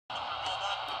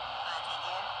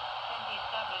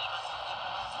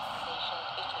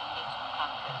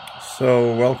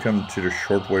So welcome to the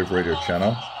shortwave radio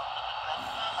channel.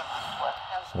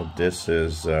 So this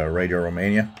is Radio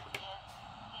Romania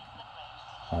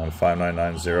on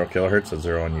 5990 kilohertz at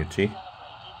 0 on UT.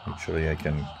 Actually, I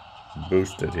can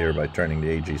boost it here by turning the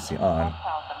AGC on.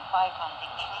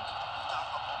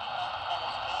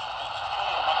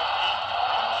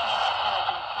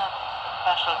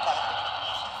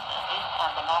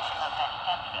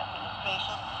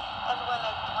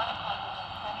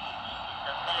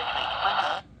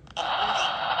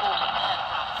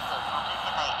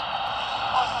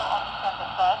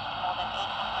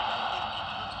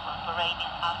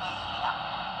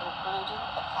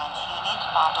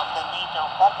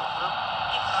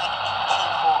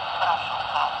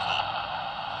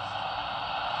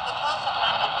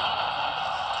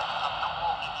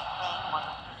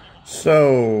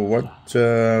 So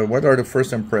what are the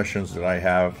first impressions that I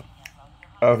have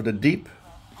of the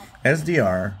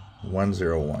DEEPSDR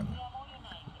 101?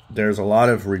 There's a lot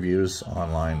of reviews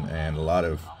online and a lot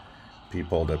of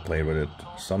people that play with it.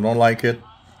 Some don't like it,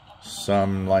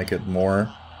 some like it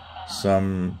more,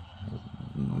 some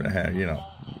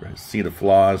see the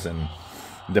flaws, and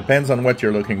depends on what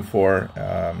you're looking for.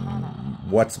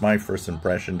 What's my first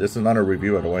impression? This is not a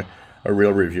review, by the way. A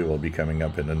real review will be coming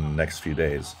up in the next few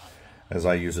days as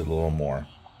I use it a little more.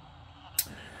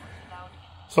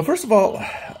 So first of all,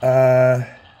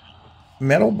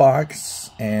 metal box,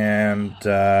 and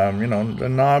the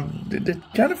knob, it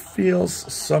kind of feels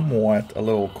somewhat a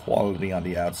little quality on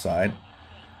the outside,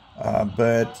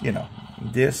 but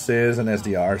this is an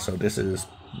SDR, so this is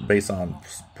based on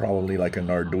probably like an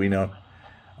Arduino,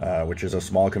 which is a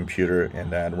small computer,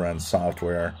 and that runs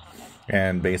software,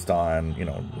 and based on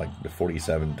like the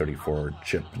 4734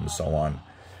 chip and so on.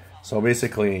 So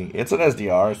basically, it's an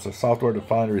SDR, it's a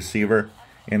software-defined receiver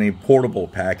in a portable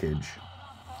package.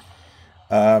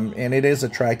 And it is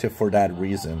attractive for that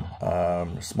reason.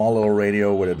 Small little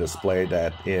radio with a display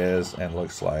that is and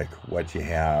looks like what you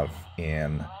have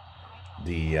in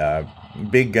the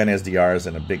big gun SDRs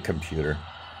and a big computer.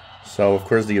 So, of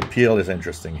course, the appeal is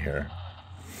interesting here.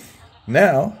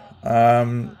 Now,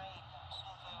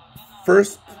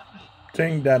 first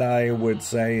thing that I would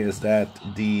say is that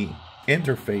the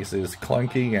interface is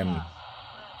clunky and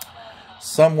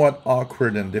somewhat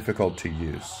awkward and difficult to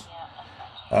use.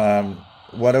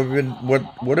 What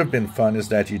would have been fun is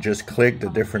that you just click the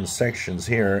different sections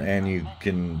here and you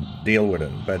can deal with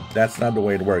them, but that's not the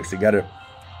way it works. You got to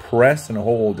press and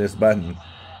hold this button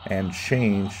and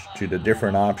change to the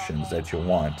different options that you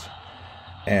want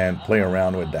and play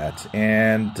around with that.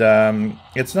 And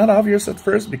it's not obvious at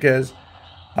first because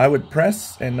I would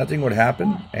press and nothing would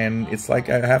happen, and it's like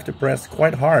I have to press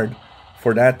quite hard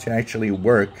for that to actually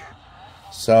work.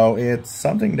 So it's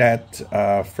something that,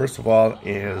 first of all,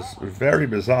 is very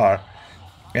bizarre,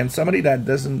 and somebody that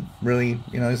doesn't really,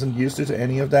 isn't used to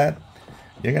any of that,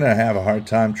 you're gonna have a hard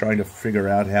time trying to figure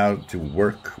out how to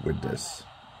work with this.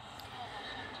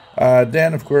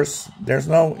 Then, of course, there's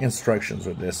no instructions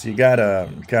with this. You gotta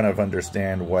kind of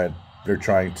understand what they're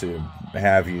trying to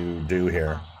have you do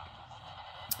here.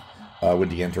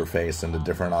 With the interface and the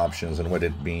different options and what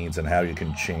it means and how you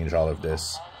can change all of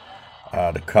this,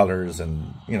 the colors,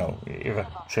 and even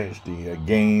change the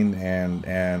gain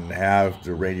and have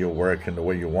the radio work in the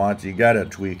way you want. You gotta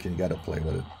tweak and you gotta play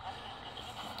with it.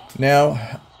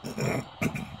 Now,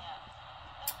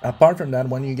 apart from that,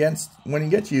 when you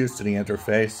get used to the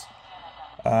interface,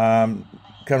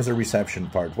 comes the reception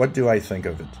part. What do I think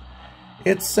of it?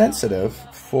 It's sensitive.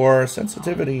 For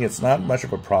sensitivity, it's not much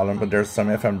of a problem, but there's some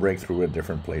FM breakthrough at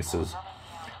different places.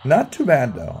 Not too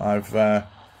bad though.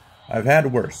 I've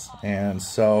had worse, and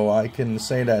so I can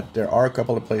say that there are a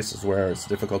couple of places where it's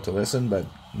difficult to listen, but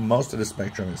most of the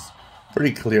spectrum is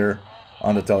pretty clear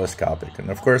on the telescopic. And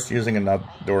of course, using an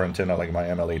outdoor antenna like my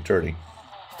MLA30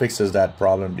 fixes that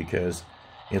problem because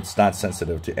it's not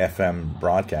sensitive to FM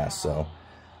broadcasts, so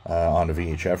on the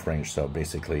VHF range. So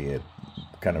basically, it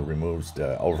kind of removes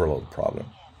the overload problem.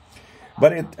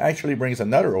 But it actually brings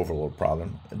another overload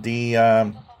problem.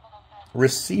 The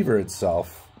receiver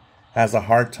itself has a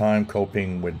hard time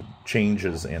coping with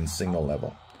changes in signal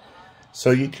level. So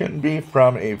you can be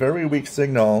from a very weak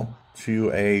signal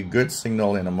to a good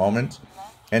signal in a moment,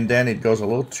 and then it goes a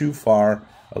little too far,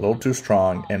 a little too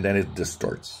strong, and then it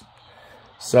distorts.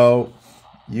 So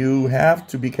you have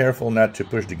to be careful not to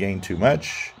push the gain too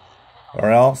much,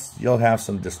 or else you'll have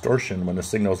some distortion when the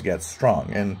signals get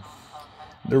strong. And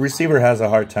the receiver has a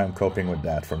hard time coping with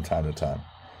that from time to time.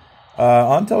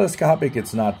 On telescopic,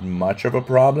 it's not much of a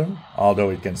problem, although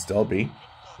it can still be.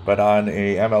 But on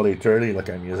a MLA30 like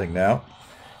I'm using now,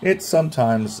 it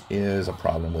sometimes is a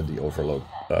problem with the overload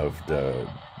of the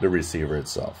receiver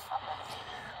itself.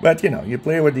 But, you know, you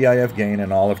play with the IF gain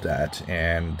and all of that,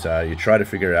 and you try to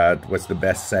figure out what's the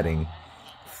best setting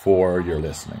for your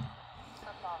listening.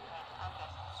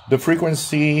 The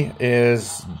frequency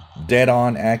is dead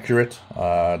on accurate.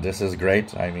 This is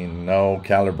great. I mean, no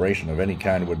calibration of any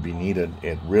kind would be needed.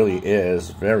 It really is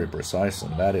very precise,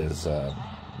 and that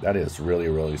is really,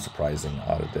 really surprising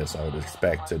out of this. I would have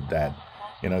expected that,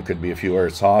 you know, it could be a few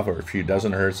hertz off or a few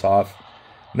dozen hertz off.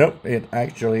 Nope, it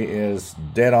actually is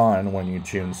dead on when you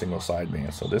tune single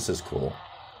sideband, so this is cool.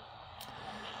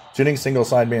 Tuning single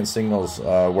sideband signals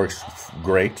works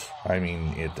great. I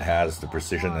mean, it has the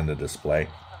precision in the display.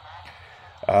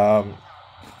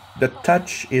 The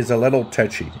touch is a little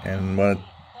touchy, and what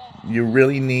you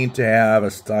really need to have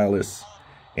a stylus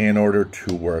in order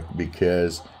to work,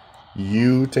 because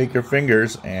you take your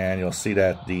fingers and you'll see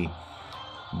that the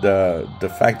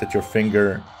fact that your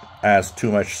finger has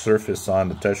too much surface on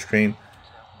the touchscreen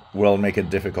will make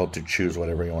it difficult to choose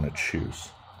whatever you want to choose.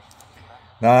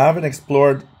 Now, I haven't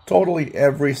explored totally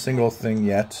every single thing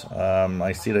yet.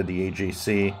 I see that the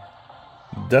AGC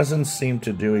doesn't seem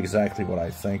to do exactly what I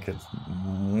think. It's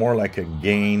more like a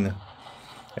gain,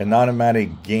 an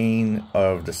automatic gain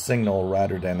of the signal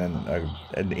rather than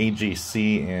an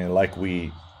AGC like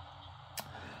we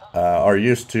are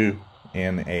used to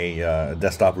in a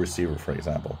desktop receiver, for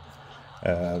example.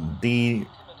 The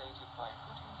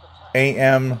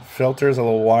AM filter is a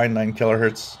little wide, 9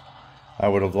 kilohertz. I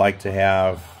would have liked to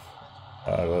have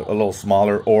a little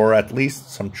smaller, or at least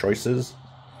some choices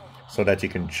so that you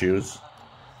can choose.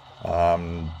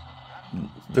 The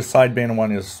sideband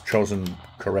one is chosen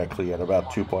correctly at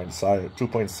about 2.6,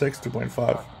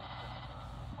 2.5,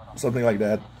 something like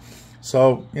that.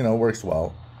 So, you know, works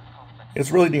well.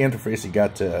 It's really the interface you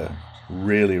got to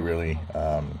really, really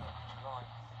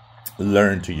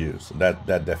learn to use. That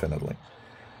definitely.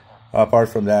 Apart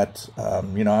from that,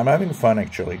 you know, I'm having fun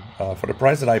actually. For the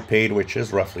price that I paid, which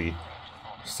is roughly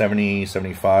 70,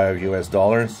 75 US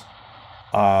dollars,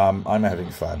 I'm having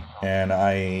fun, and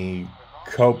I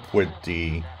cope with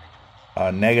the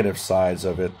negative sides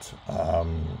of it,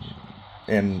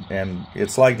 and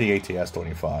it's like the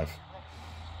ATS-25.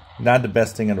 Not the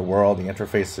best thing in the world. The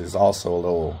interface is also a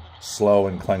little slow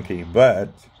and clunky, but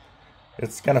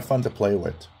it's kind of fun to play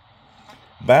with.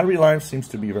 Battery life seems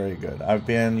to be very good. I've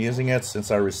been using it since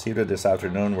I received it this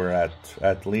afternoon. We're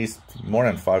at least more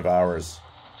than 5 hours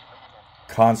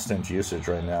constant usage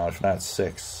right now, if not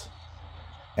 6.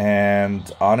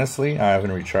 And honestly, I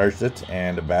haven't recharged it,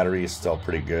 and the battery is still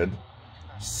pretty good.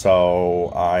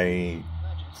 So I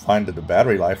find that the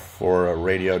battery life for a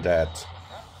radio that,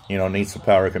 you know, needs a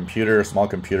power computer, a small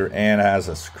computer, and has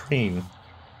a screen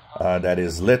that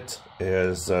is lit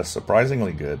is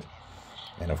surprisingly good.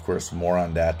 And of course, more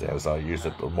on that as I use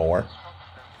it more.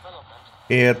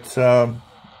 It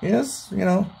is, you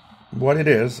know, what it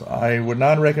is. I would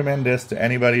not recommend this to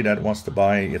anybody that wants to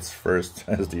buy its first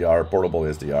SDR, portable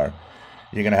SDR.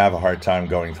 You're going to have a hard time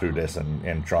going through this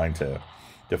and trying to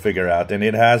figure out. And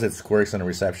it has its quirks and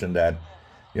reception that,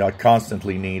 you know, I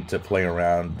constantly need to play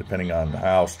around depending on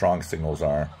how strong signals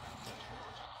are.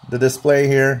 The display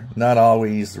here, not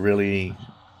always really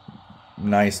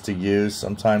nice to use.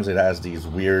 Sometimes it has these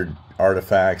weird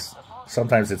artifacts.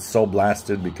 Sometimes it's so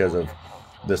blasted because of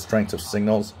the strength of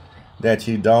signals that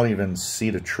you don't even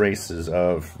see the traces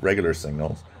of regular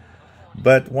signals.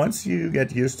 But once you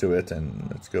get used to it, and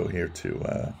let's go here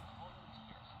to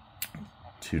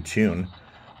tune.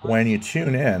 When you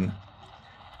tune in,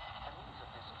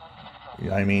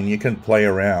 I mean, you can play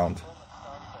around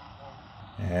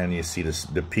and you see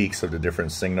the peaks of the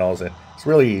different signals. It's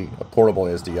really a portable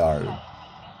SDR,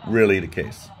 really the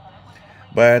case.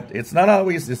 But it's not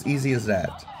always as easy as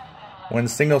that. When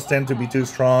signals tend to be too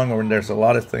strong, or when there's a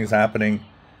lot of things happening,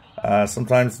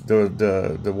 sometimes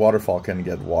the waterfall can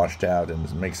get washed out, and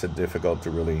it makes it difficult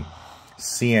to really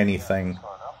see anything.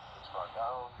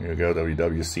 Here we go,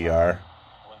 WWCR.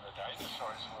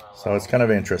 So it's kind of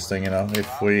interesting, you know.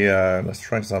 If we let's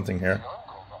try something here.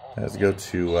 Let's go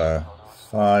to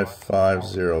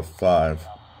 5505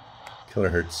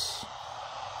 kilohertz,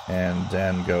 and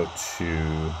then go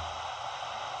to,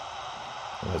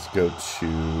 let's go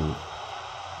to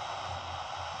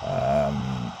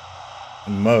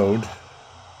mode.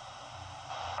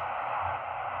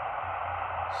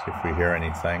 See if we hear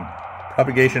anything.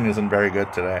 Propagation isn't very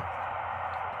good today.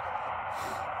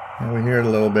 And we hear it a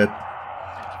little bit.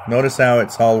 Notice how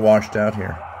it's all washed out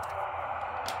here.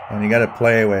 And you got to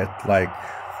play with, like,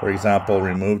 for example,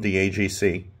 remove the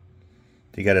AGC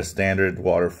to get a standard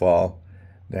waterfall,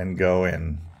 then go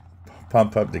and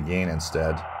pump up the gain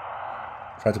instead.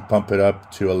 Try to pump it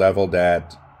up to a level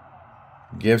that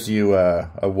gives you a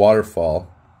waterfall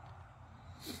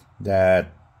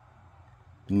that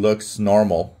looks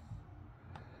normal.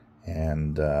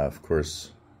 And of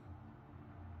course,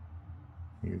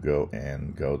 you go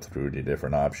through the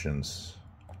different options.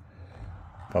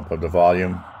 Pump up the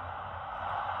volume.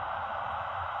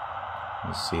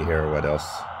 Let's see here what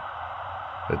else.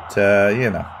 But you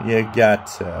know, you got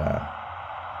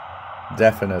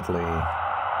definitely.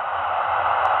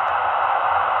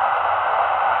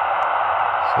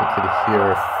 So you could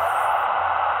hear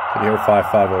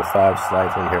 5505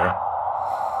 slightly here.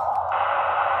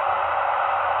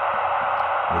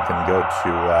 We can go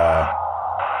to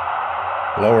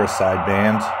lower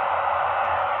sideband.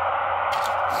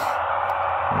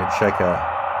 Let me check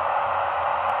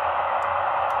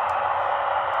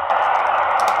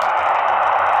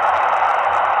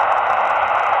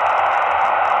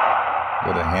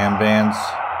go to ham bands.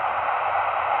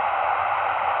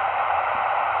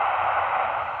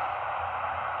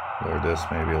 Lower this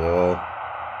maybe a little.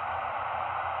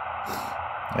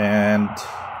 And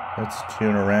let's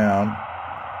tune around.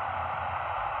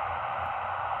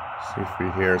 See if we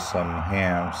hear some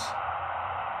hams.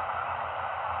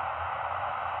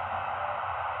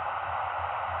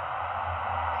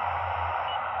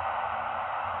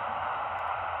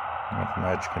 Not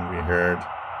much can be heard.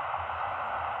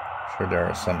 Sure there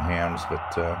are some hams,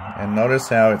 but and notice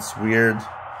how it's weird.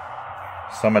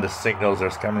 Some of the signals,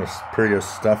 there's kind of spurious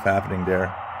stuff happening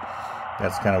there.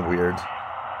 That's kind of weird.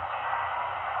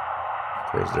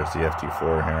 Of course, there's the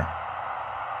FT4 here.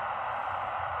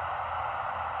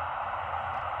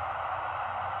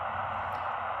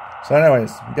 So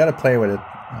anyways, you gotta play with it.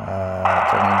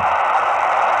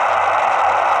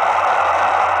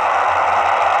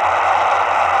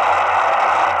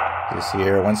 You see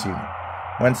here, once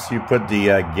you put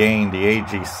the gain, the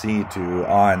AGC to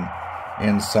on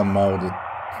in some mode,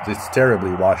 it's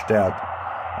terribly washed out.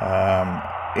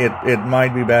 It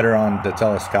might be better on the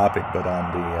telescopic, but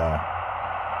on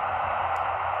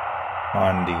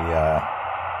the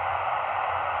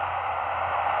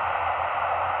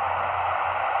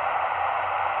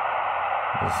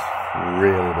it's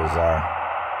really bizarre.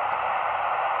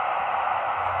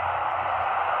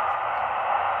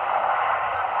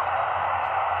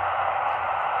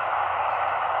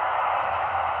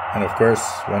 And of course,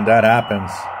 when that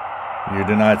happens, you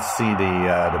do not see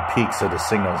the peaks of the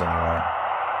signals anymore.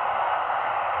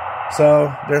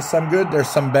 So there's some good, there's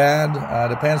some bad.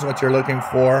 Depends what you're looking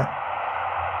for.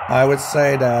 I would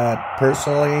say that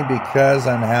personally, because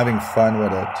I'm having fun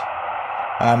with it,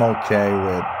 I'm okay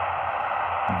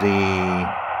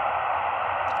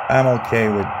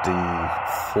with the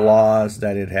flaws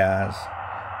that it has,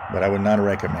 but I would not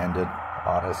recommend it,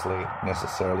 honestly,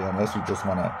 necessarily, unless you just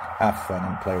want to have fun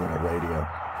and play with a radio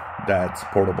that's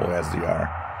portable SDR.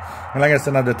 And like I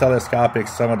said, on the telescopic,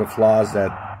 some of the flaws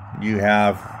that you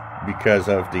have because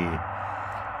of the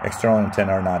external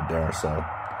antenna are not there. So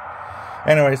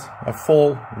anyways, a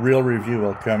full real review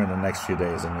will come in the next few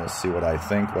days, and you'll see what I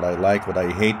think, what I like, what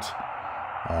I hate.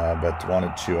 But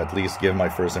wanted to at least give my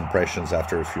first impressions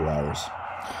after a few hours.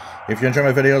 If you enjoy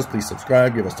my videos, please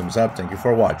subscribe, give us a thumbs up. Thank you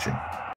for watching.